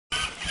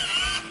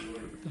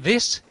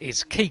This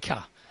is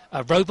Keecker,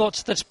 a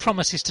robot that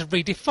promises to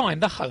redefine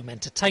the home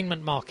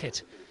entertainment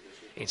market.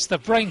 It's the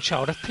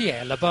brainchild of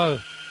Pierre Lebeau,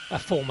 a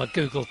former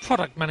Google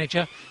product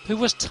manager who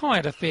was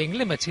tired of being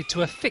limited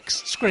to a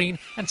fixed screen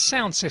and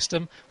sound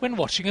system when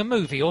watching a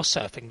movie or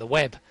surfing the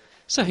web.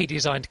 So he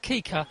designed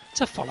Keecker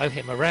to follow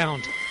him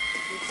around.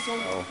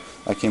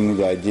 I came with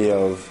the idea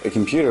of a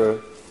computer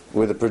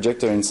with a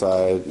projector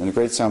inside and a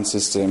great sound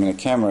system and a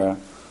camera,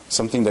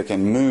 something that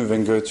can move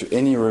and go to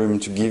any room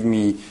to give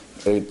me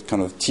a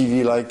kind of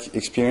TV-like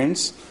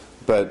experience,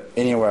 but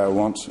anywhere I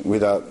want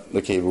without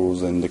the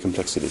cables and the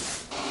complexity.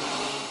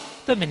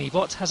 The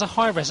Minibot has a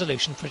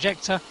high-resolution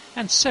projector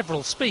and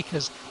several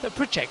speakers that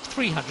project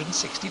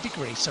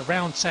 360-degree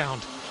surround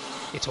sound.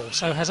 It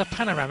also has a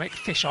panoramic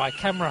fisheye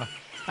camera,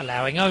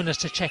 allowing owners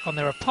to check on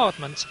their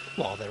apartments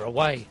while they're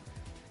away.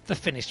 The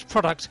finished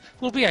product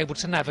will be able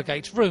to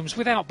navigate rooms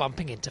without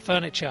bumping into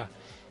furniture,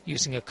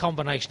 using a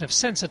combination of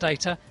sensor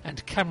data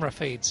and camera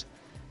feeds.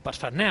 But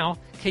for now,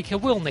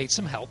 Keecker will need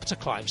some help to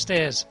climb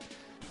stairs.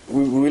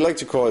 We like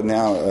to call it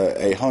now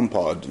a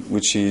HomePod,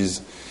 which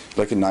is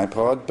like an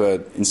iPod,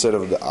 but instead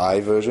of the i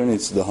version,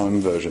 it's the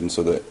home version,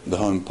 so the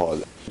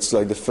HomePod. It's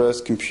like the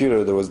first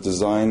computer that was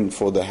designed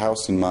for the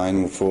house in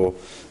mind, for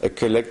a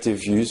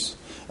collective use,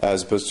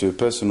 as opposed to a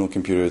personal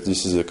computer.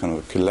 This is a kind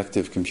of a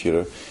collective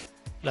computer.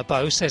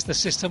 Lebeau says the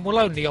system will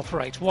only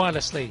operate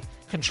wirelessly,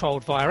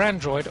 controlled via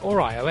Android or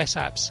iOS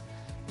apps.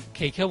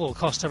 Keecker will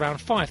cost around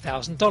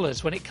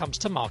 $5,000 when it comes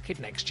to market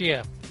next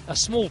year. A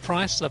small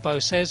price, Lebeau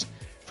says,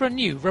 for a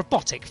new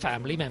robotic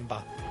family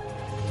member.